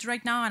struggling with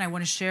right now, and I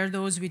want to share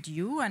those with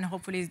you, and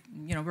hopefully,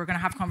 you know, we're going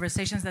to have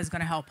conversations that's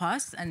going to help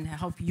us and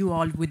help you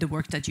all with the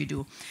work that you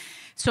do.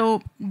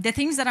 So the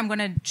things that I'm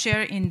going to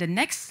share in the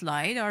next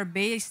slide are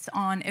based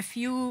on a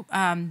few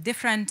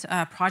different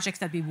projects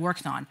that we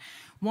worked on.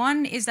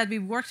 One is that we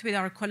worked with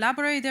our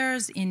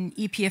collaborators in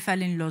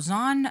EPFL in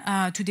Lausanne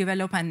to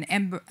develop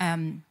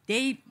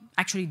they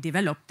actually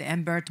developed the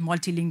MBERT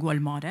multilingual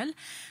model.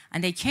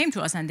 And they came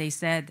to us and they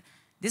said,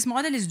 this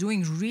model is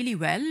doing really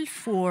well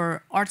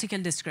for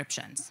article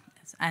descriptions.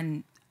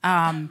 And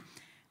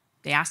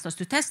they asked us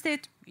to test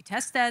it. We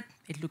tested.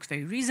 It looked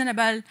very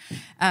reasonable.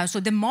 So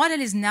the model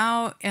is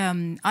now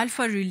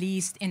alpha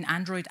released in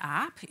Android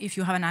app. If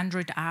you have an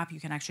Android app,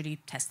 you can actually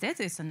test it.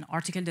 It's an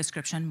article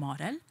description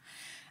model.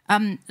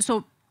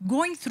 So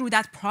going through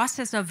that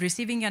process of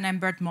receiving an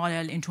MBERT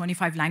model in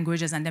 25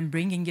 languages and then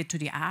bringing it to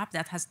the app,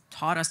 that has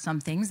taught us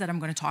some things that I'm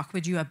going to talk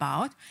with you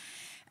about.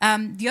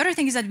 The other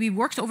thing is that we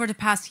worked over the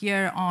past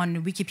year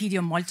on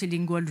Wikipedia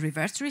multilingual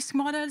reverse risk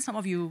model. Some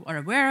of you are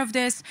aware of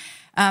this,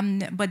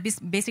 but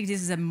basically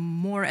this is a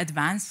more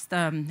advanced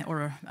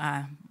or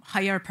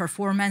higher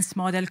performance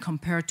model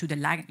compared to the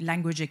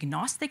language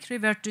agnostic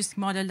reverse risk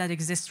model that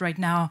exists right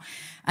now.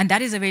 And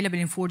that is available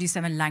in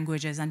 47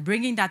 languages. And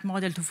bringing that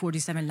model to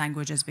 47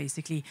 languages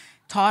basically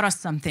taught us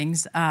some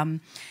things.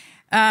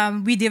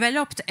 We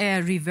developed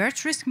a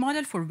reverse risk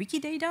model for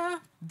Wikidata.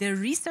 The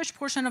research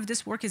portion of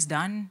this work is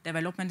done.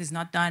 Development is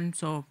not done,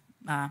 so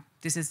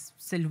this is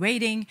still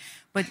waiting.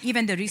 But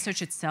even the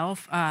research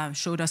itself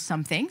showed us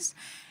some things.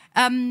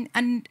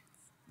 And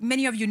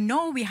many of you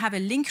know we have a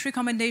link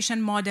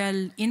recommendation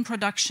model in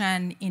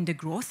production in the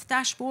growth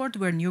dashboard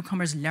where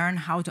newcomers learn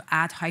how to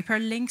add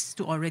hyperlinks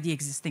to already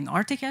existing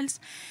articles.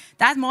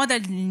 That model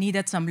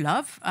needed some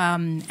love,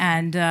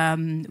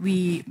 and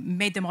we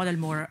made the model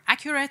more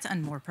accurate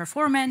and more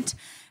performant.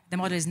 The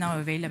model is now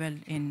available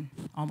in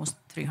almost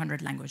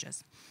 300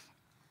 languages.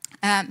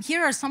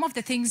 Here are some of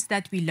the things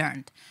that we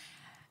learned.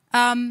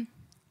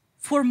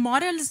 For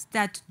models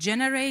that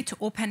generate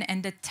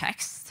open-ended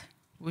text,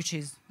 which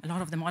is a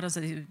lot of the models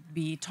that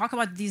we talk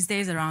about these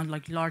days around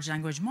like large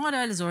language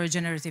models or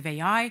generative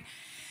AI,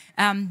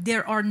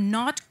 there are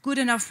not good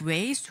enough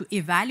ways to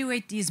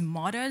evaluate these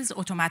models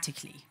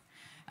automatically.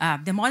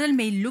 The model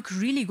may look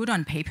really good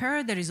on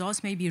paper, the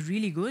results may be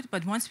really good,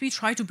 but once we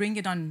try to bring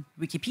it on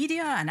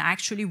Wikipedia and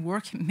actually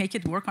make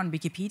it work on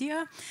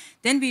Wikipedia,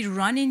 then we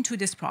run into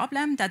this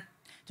problem that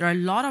there are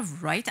a lot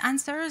of right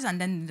answers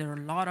and then there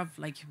are a lot of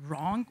like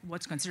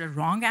what's considered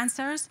wrong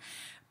answers.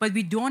 But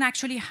we don't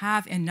actually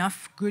have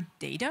enough good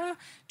data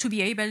to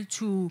be able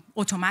to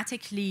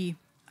automatically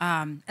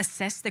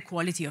assess the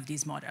quality of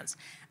these models.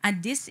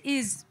 And this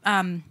is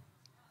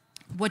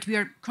what we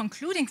are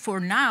concluding for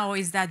now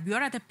is that we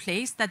are at a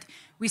place that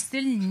we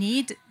still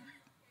need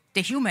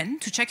the human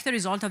to check the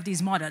result of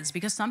these models,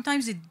 because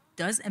sometimes it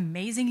does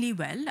amazingly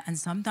well and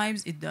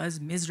sometimes it does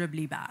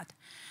miserably bad.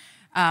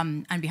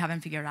 And we haven't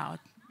figured out,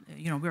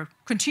 we're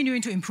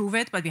continuing to improve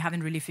it, but we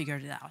haven't really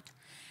figured it out.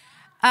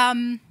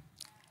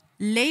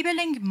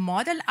 Labeling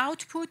model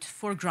output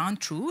for ground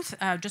truth,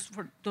 just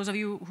for those of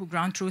you who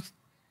ground truth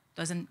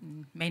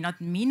may not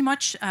mean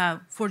much,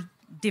 for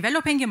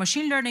developing a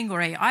machine learning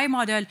or AI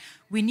model,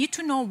 we need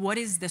to know what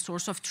is the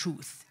source of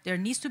truth. There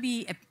needs to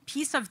be a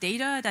piece of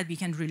data that we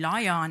can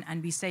rely on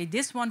and we say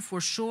this one for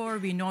sure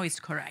we know is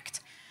correct.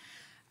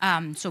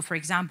 So for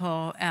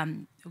example,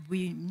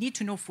 we need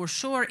to know for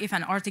sure if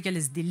an article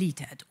is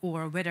deleted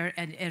or whether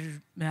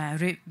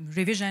a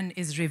revision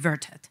is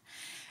reverted.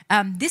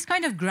 This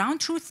kind of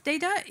ground truth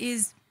data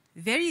is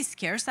very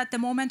scarce at the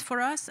moment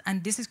for us,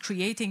 and this is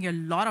creating a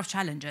lot of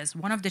challenges.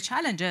 One of the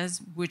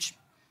challenges, which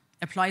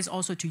applies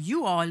also to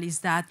you all is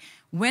that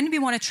when we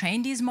want to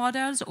train these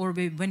models or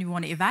when we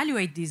want to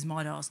evaluate these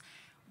models,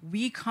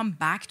 we come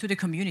back to the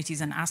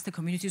communities and ask the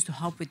communities to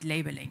help with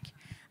labeling.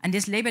 And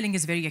this labeling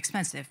is very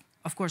expensive.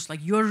 Of course, like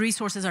your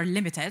resources are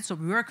limited, so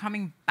we are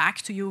coming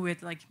back to you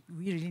with like,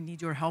 we really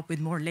need your help with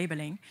more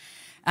labeling.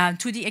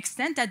 To the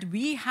extent that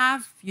we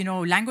have,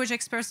 language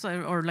experts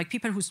or like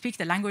people who speak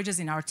the languages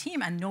in our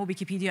team and know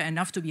Wikipedia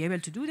enough to be able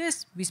to do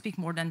this, we speak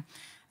more than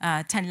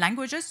 10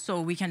 languages, so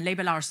we can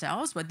label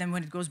ourselves. But then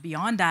when it goes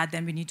beyond that,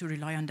 then we need to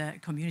rely on the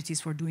communities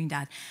for doing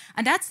that.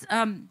 And that's,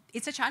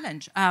 it's a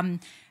challenge.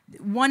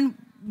 One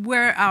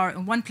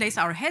place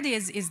our head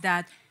is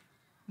that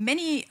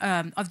many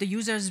of the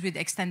users with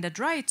extended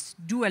rights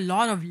do a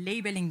lot of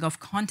labeling of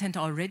content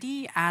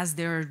already as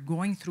they're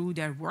going through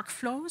their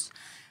workflows.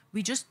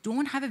 We just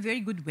don't have a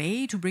very good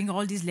way to bring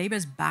all these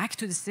labels back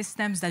to the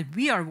systems that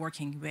we are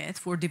working with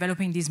for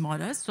developing these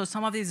models. So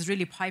some of it is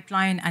really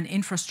pipeline and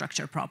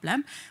infrastructure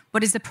problem,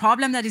 but it's the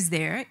problem that is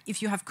there.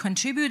 If you have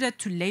contributed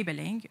to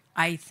labeling,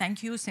 I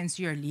thank you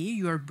sincerely.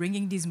 You are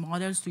bringing these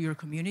models to your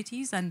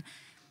communities, and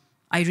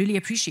I really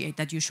appreciate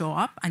that you show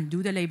up and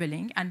do the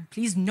labeling. And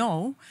please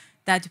know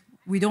that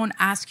we don't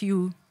ask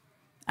you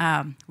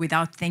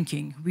without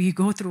thinking. We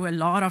go through a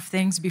lot of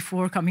things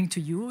before coming to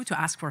you to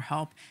ask for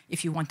help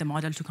if you want the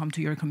model to come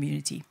to your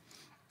community.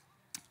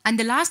 And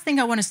the last thing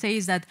I want to say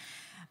is that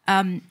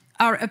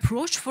our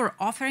approach for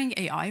offering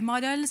AI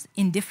models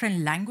in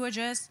different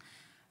languages,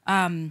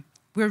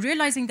 we're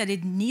realizing that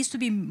it needs to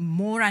be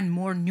more and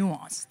more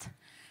nuanced.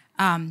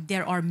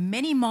 There are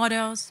many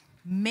models,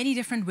 many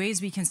different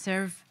ways we can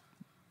serve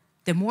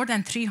the more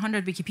than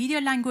 300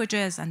 Wikipedia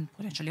languages and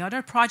potentially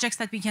other projects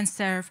that we can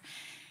serve.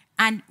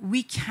 And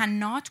we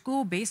cannot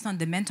go based on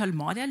the mental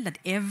model that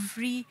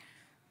every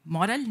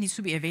model needs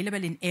to be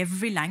available in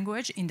every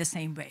language in the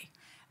same way.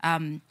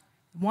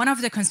 One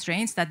of the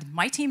constraints that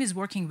my team is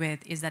working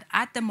with is that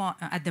at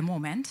the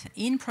moment,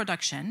 in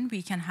production,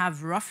 we can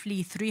have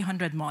roughly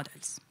 300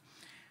 models.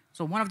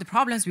 So one of the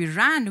problems we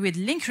ran with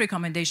link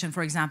recommendation,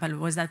 for example,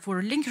 was that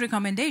for link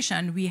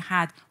recommendation, we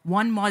had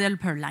one model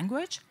per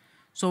language.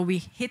 So we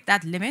hit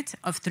that limit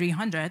of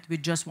 300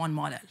 with just one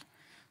model.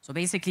 So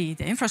basically,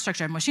 the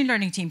infrastructure machine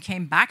learning team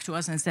came back to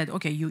us and said,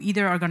 okay, you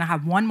either are going to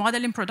have one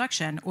model in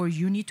production or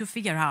you need to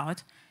figure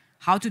out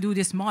how to do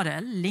this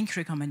model, link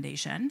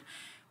recommendation,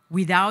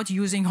 without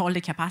using all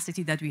the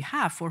capacity that we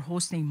have for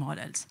hosting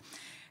models.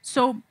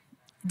 So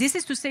this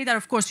is to say that,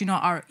 of course,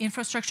 our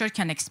infrastructure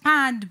can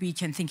expand. We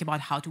can think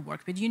about how to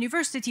work with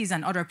universities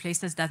and other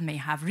places that may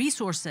have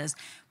resources.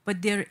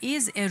 But there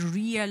is a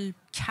real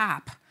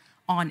cap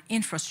on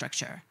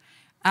infrastructure.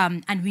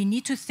 And we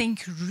need to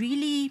think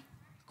really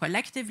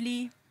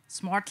collectively,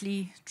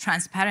 smartly,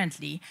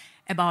 transparently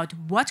about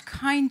what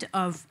kind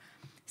of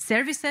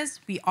services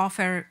we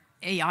offer,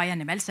 AI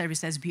and ML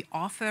services we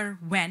offer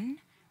when,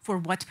 for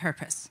what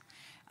purpose.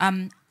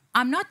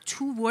 I'm not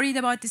too worried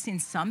about this in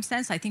some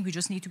sense. I think we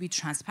just need to be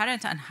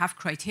transparent and have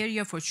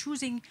criteria for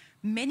choosing.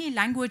 Many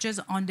languages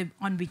on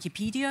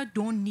Wikipedia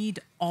don't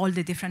need all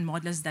the different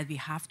models that we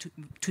have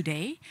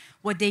today.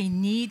 What they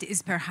need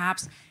is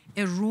perhaps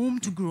a room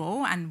to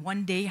grow and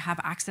one day have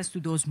access to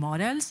those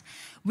models.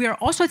 We are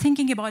also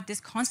thinking about this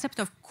concept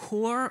of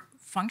core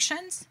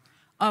functions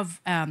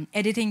of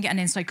editing an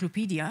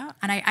encyclopedia.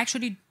 And I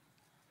actually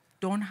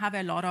don't have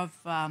a lot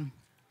of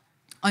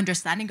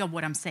understanding of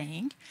what I'm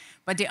saying.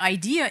 But the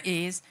idea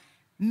is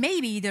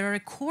maybe there are a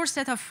core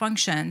set of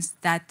functions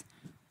that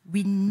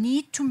we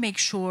need to make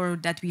sure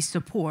that we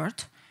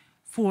support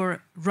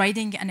for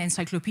writing an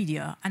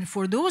encyclopedia. And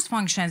for those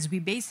functions, we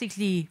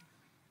basically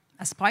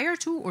aspire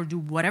to or do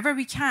whatever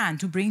we can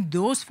to bring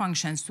those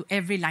functions to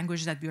every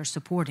language that we are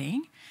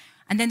supporting.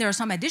 And then there are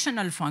some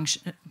additional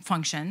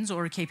functions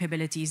or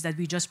capabilities that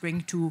we just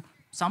bring to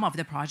some of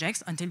the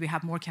projects until we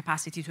have more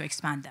capacity to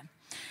expand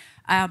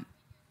them.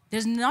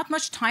 There's not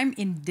much time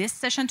in this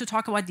session to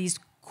talk about these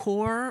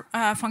core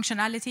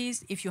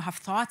functionalities. If you have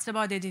thoughts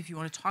about it, if you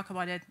want to talk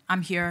about it,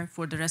 I'm here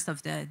for the rest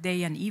of the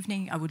day and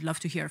evening. I would love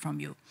to hear from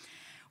you.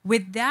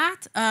 With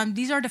that,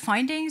 these are the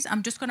findings.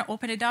 I'm just going to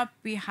open it up.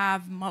 We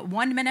have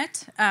 1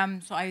 minute.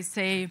 So I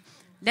say,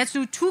 let's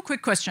do 2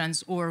 quick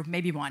questions or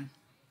maybe 1.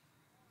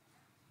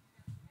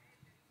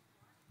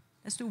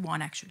 Let's do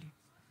 1, actually.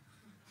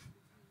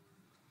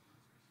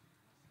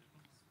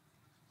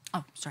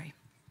 Oh, sorry.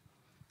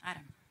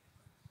 Adam.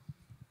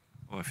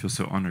 Oh, I feel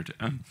so honored.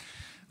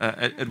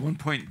 At one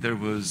point, there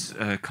was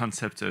a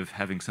concept of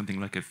having something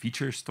like a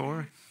feature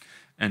store.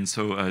 And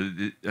so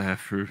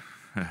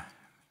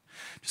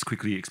just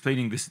quickly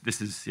explaining, this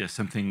is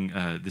something,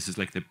 this is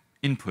like the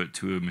input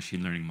to a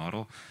machine learning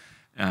model.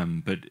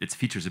 But it's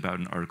features about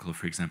an article,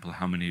 for example,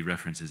 how many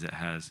references it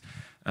has.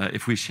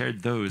 If we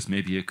shared those,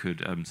 maybe it could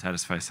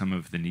satisfy some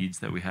of the needs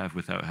that we have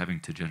without having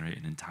to generate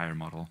an entire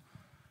model.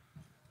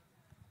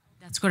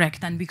 That's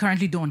correct. And we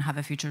currently don't have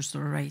a feature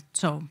store, right?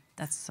 So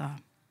that's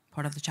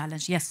part of the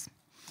challenge. Yes.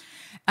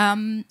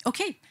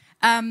 Okay.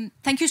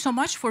 Thank you so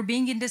much for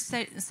being in this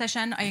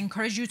session. I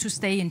encourage you to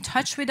stay in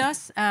touch with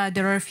us.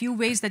 There are a few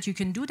ways that you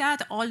can do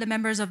that. All the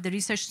members of the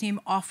research team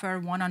offer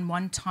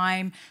one-on-one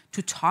time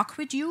to talk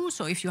with you.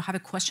 So if you have a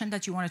question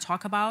that you want to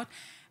talk about,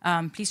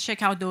 please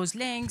check out those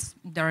links.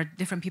 There are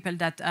different people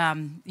that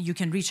you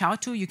can reach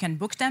out to. You can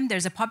book them.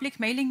 There's a public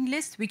mailing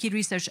list,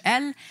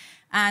 WikiResearchL,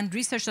 and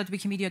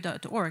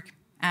research.wikimedia.org.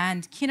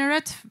 And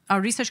Kinneret, our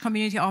research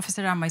community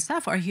officer, and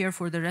myself are here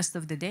for the rest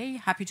of the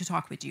day. Happy to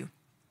talk with you.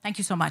 Thank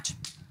you so much.